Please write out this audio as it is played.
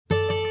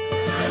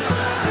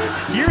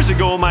Years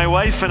ago, my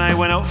wife and I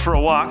went out for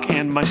a walk,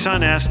 and my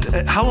son asked,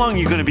 "How long are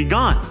you going to be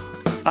gone?"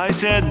 I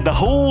said, "The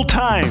whole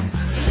time."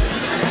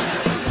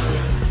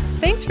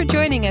 Thanks for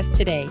joining us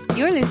today.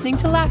 You're listening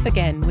to Laugh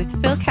Again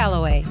with Phil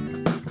Callaway.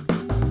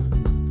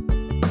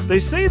 They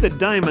say that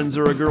diamonds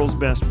are a girl's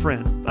best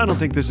friend. I don't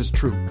think this is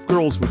true.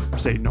 Girls would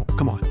say no.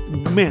 Come on.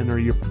 Men are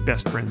your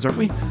best friends, aren't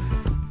we?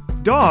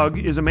 Dog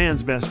is a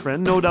man's best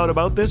friend, no doubt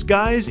about this.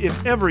 Guys,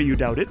 if ever you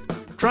doubt it,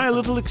 try a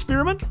little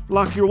experiment.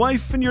 Lock your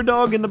wife and your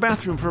dog in the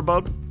bathroom for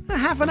about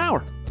half an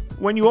hour.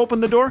 When you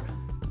open the door,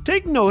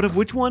 take note of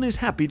which one is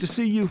happy to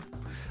see you.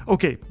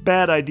 Okay,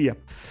 bad idea.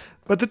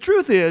 But the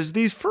truth is,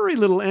 these furry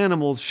little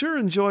animals sure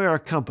enjoy our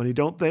company,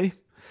 don't they?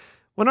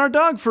 When our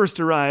dog first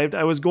arrived,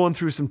 I was going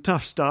through some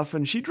tough stuff,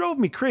 and she drove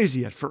me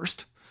crazy at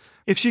first.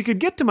 If she could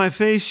get to my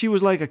face, she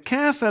was like a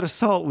calf at a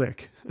salt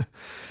lick.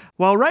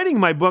 While writing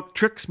my book,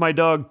 Tricks My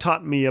Dog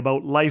Taught Me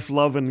About Life,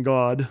 Love, and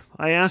God,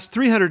 I asked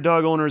 300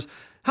 dog owners,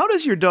 how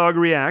does your dog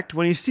react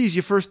when he sees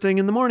you first thing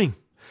in the morning?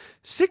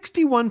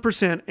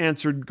 61%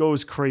 answered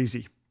goes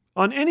crazy.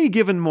 On any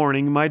given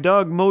morning, my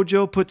dog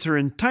Mojo puts her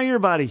entire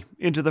body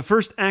into the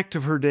first act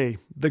of her day,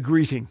 the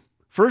greeting.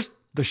 First,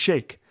 the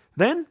shake.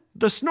 Then,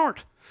 the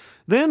snort.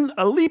 Then,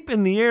 a leap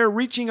in the air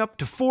reaching up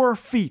to 4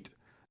 feet.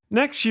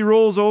 Next, she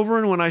rolls over,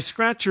 and when I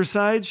scratch her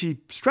side, she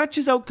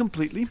stretches out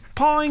completely,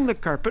 pawing the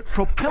carpet,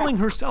 propelling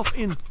herself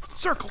in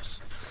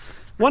circles.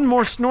 One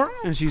more snort,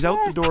 and she's out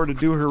the door to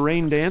do her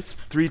rain dance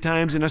 3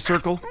 times in a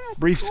circle,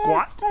 brief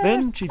squat.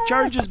 Then she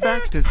charges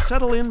back to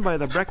settle in by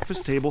the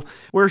breakfast table,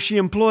 where she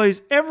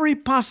employs every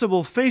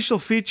possible facial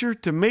feature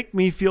to make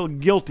me feel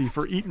guilty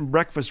for eating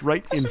breakfast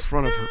right in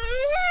front of her.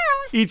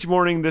 Each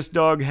morning, this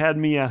dog had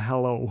me at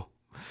hello.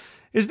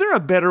 Is there a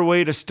better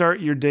way to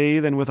start your day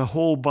than with a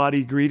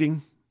whole-body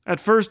greeting?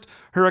 At first,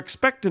 her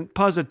expectant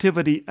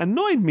positivity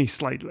annoyed me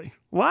slightly.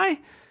 Why?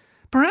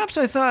 Perhaps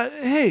I thought,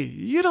 hey,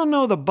 you don't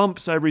know the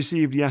bumps I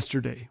received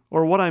yesterday,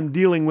 or what I'm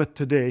dealing with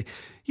today.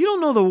 You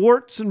don't know the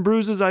warts and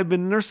bruises I've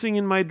been nursing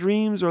in my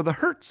dreams, or the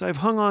hurts I've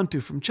hung on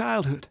to from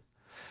childhood.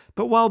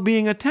 But while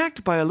being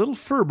attacked by a little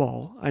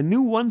furball, I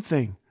knew one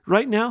thing.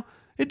 Right now,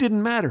 it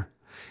didn't matter.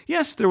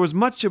 Yes, there was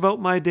much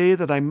about my day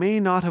that I may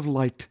not have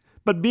liked,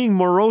 but being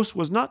morose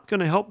was not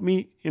going to help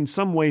me in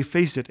some way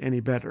face it any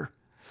better.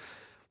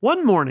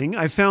 One morning,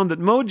 I found that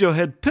Mojo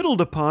had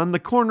piddled upon the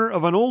corner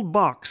of an old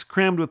box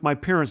crammed with my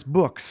parents'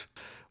 books.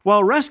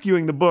 While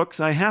rescuing the books,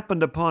 I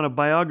happened upon a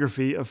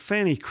biography of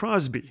Fanny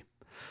Crosby.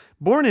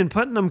 Born in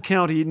Putnam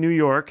County, New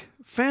York,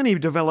 Fanny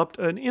developed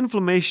an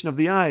inflammation of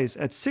the eyes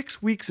at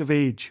 6 weeks of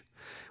age.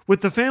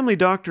 With the family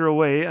doctor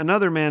away,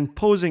 another man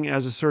posing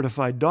as a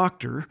certified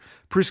doctor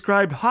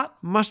prescribed hot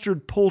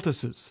mustard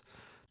poultices.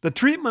 The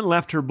treatment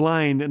left her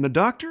blind, and the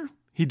doctor,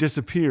 he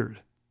disappeared.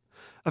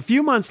 A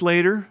few months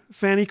later,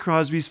 Fanny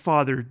Crosby's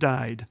father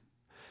died.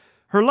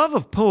 Her love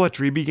of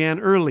poetry began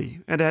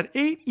early, and at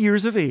 8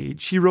 years of age,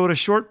 she wrote a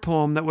short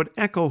poem that would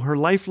echo her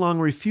lifelong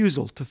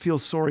refusal to feel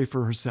sorry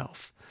for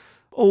herself.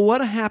 Oh,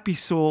 what a happy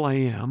soul I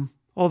am,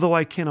 although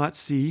I cannot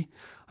see.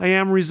 I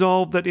am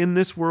resolved that in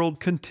this world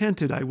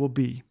contented I will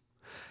be.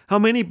 How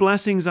many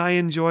blessings I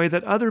enjoy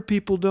that other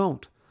people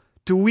don't.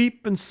 To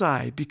weep and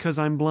sigh because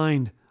I'm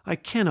blind, I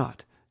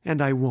cannot,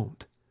 and I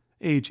won't.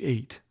 Age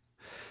 8.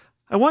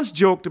 I once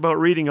joked about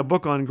reading a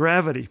book on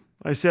gravity.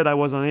 I said I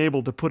was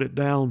unable to put it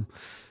down.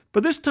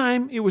 But this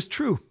time it was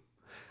true.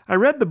 I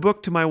read the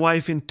book to my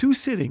wife in 2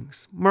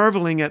 sittings,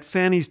 marveling at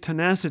Fanny's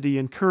tenacity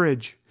and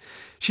courage.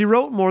 She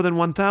wrote more than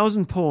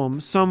 1,000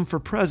 poems, some for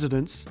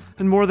presidents,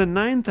 and more than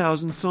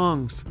 9,000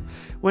 songs.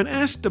 When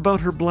asked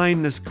about her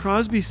blindness,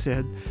 Crosby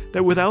said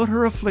that without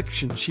her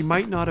affliction she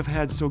might not have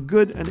had so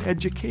good an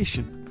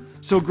education,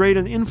 so great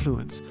an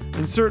influence,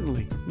 and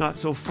certainly not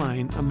so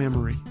fine a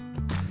memory.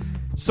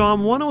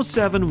 Psalm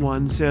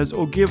 107:1 says,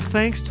 "Oh, give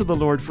thanks to the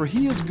Lord, for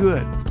He is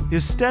good.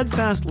 His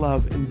steadfast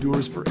love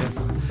endures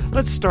forever."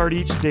 Let's start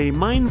each day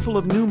mindful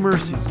of new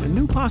mercies and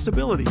new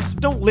possibilities.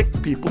 Don't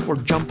lick people or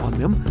jump on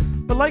them,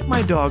 but like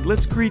my dog,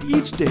 let's greet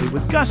each day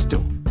with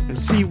gusto and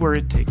see where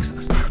it takes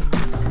us.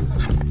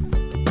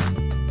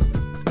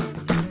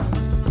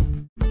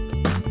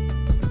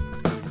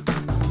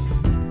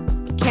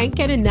 Can't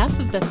get enough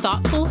of the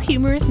thoughtful,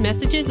 humorous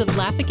messages of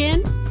Laugh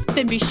Again?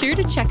 Then be sure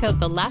to check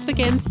out the Laugh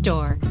Again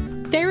store.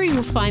 There you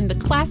will find the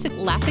classic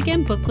Laugh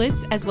Again booklets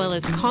as well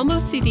as combo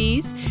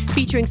CDs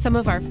featuring some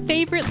of our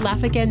favorite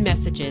Laugh Again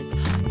messages,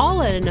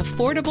 all at an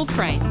affordable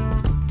price.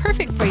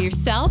 Perfect for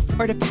yourself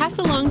or to pass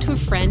along to a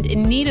friend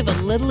in need of a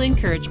little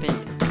encouragement.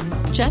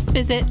 Just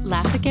visit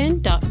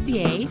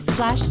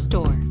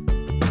laughagain.ca/store.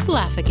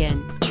 Laugh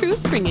Again,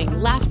 truth bringing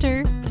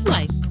laughter to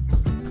life.